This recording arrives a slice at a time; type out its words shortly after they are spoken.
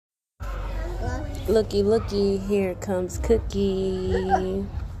Looky, looky, here comes Cookie.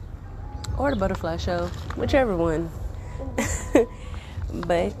 Or the Butterfly Show, whichever one.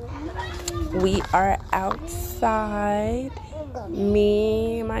 But we are outside.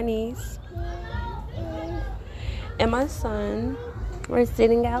 Me and my niece and my son. We're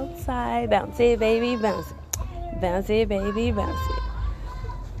sitting outside. Bouncy, baby, bouncy. Bouncy, baby, bouncy.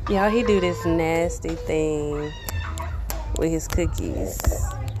 Y'all, he do this nasty thing with his cookies.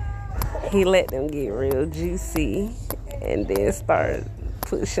 He let them get real juicy and then start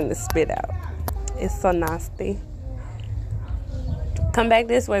pushing the spit out. It's so nasty. Come back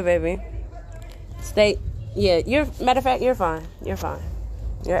this way, baby. Stay. Yeah, matter of fact, you're fine. You're fine.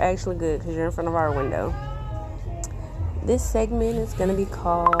 You're actually good because you're in front of our window. This segment is going to be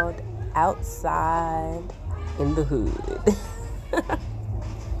called Outside in the Hood.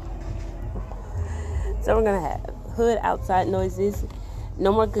 So we're going to have hood outside noises.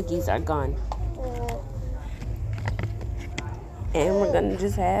 No more cookies are gone. And we're going to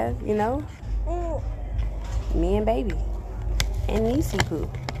just have, me and baby. And Niecy Poo.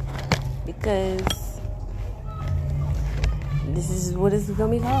 Because this is what it's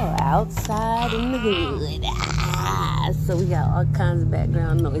going to be called. Outside in the hood. So we got all kinds of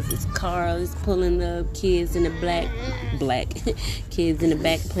background noises. Cars pulling up, kids in the black kids in the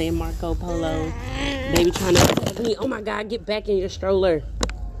back playing Marco Polo. Baby trying to attack me. Oh my God, get back in your stroller.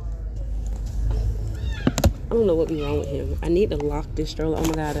 I don't know what be wrong with him. I need to lock this stroller. Oh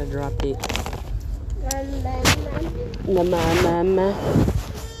my God, I dropped it. Mama.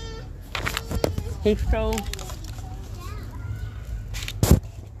 Hey, stroll.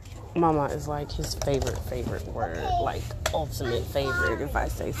 Mama is like his favorite word. Like, ultimate favorite if I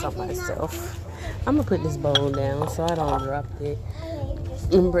say so myself. I'm going to put this bowl down so I don't drop it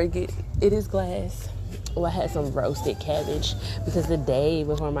and break it. It is glass. Well, I had some roasted cabbage because the day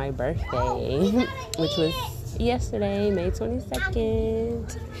before my birthday, which was yesterday, May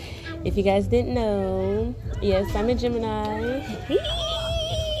 22nd. If you guys didn't know, yes, I'm a Gemini.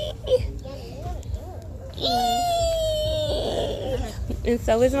 And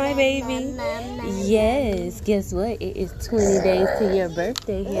so is my baby. Yes, guess what? It is 20 days to your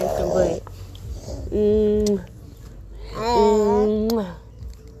birthday, handsome boy. Ooh.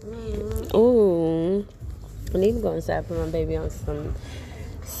 I need to go inside and put my baby on some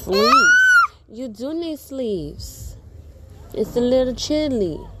sleeves. You do need sleeves. It's a little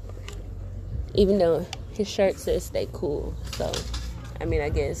chilly. Even though his shirt says stay cool. So, I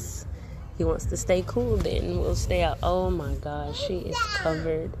guess he wants to stay cool, then we'll stay out. Oh my gosh, she is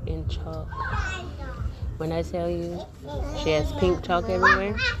covered in chalk. When I tell you, she has pink chalk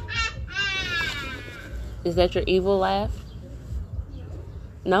everywhere. Is that your evil laugh?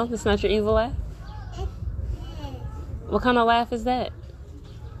 No, it's not your evil laugh? What kind of laugh is that?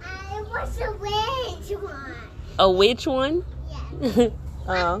 It was a witch one. A witch one? Yeah.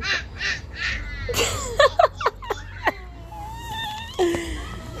 Oh.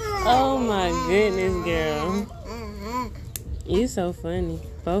 Oh my goodness, girl. You so funny.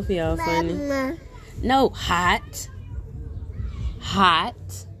 Both of y'all funny. No, hot.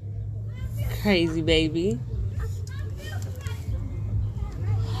 Crazy baby.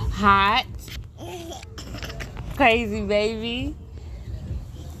 Hot. Crazy baby.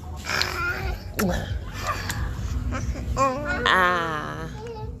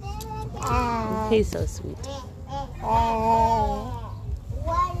 He's so sweet.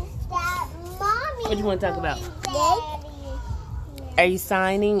 What do you want to talk about? Are you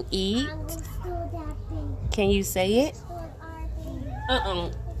signing eat? Can you say it?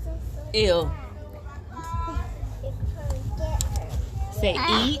 Ew. Say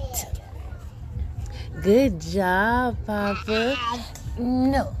eat. Good job, Papa.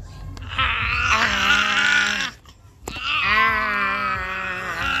 No.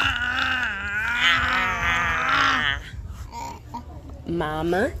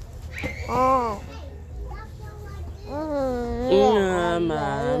 Mama.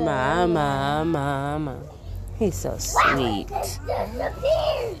 Mama. He's so sweet.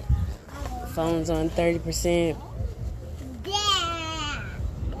 Phone's on 30%.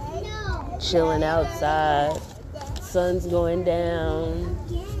 Chilling outside. Sun's going down.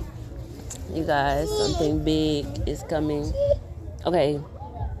 You guys, something big is coming. Okay.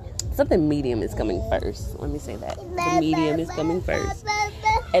 Something medium is coming first. Let me say that. The medium is coming first.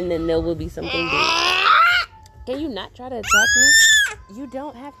 And then there will be something big. Can you not try to attack me? You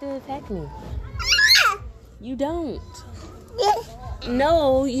don't have to attack me. You don't.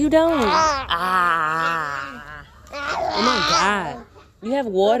 No, you don't. Oh my God. You have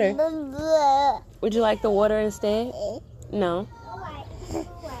water. Would you like the water instead? No.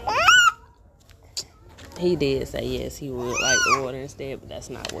 He did say yes, he would like the water instead, but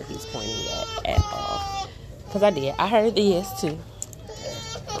that's not what he's pointing at all. Because I heard the yes too.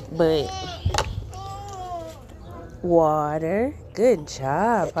 But water, good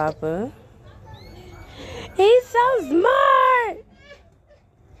job, Papa. He's so smart.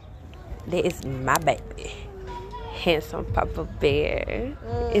 That is my baby. Handsome Papa Bear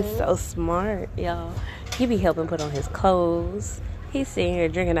is so smart, y'all. He be helping put on his clothes. He's sitting here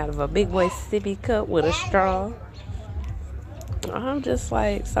drinking out of a big boy sippy cup with a straw. I'm just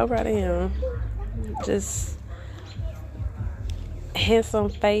like so proud of him. Just handsome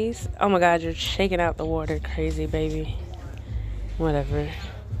face. Oh my God, you're shaking out the water, crazy baby. Whatever.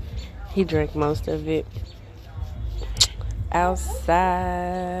 He drank most of it.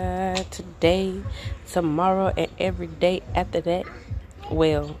 Outside today, tomorrow, and every day after that.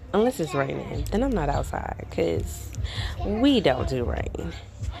 Well, unless it's raining, then I'm not outside because we don't do rain.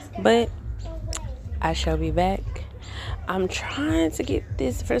 But I shall be back. I'm trying to get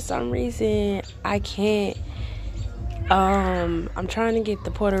this for some reason. I can't. I'm trying to get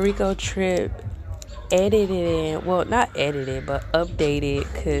the Puerto Rico trip edited. Well, not edited, but updated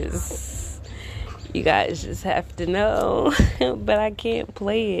because you guys just have to know. But I can't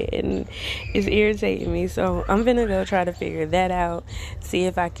play it and it's irritating me. So I'm gonna go try to figure that out. See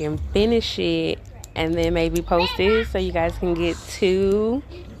if I can finish it and then maybe post it so you guys can get 2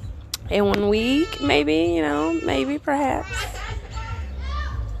 in 1 week. Maybe, maybe perhaps.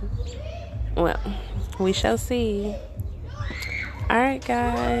 Well, we shall see. Alright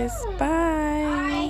guys, bye.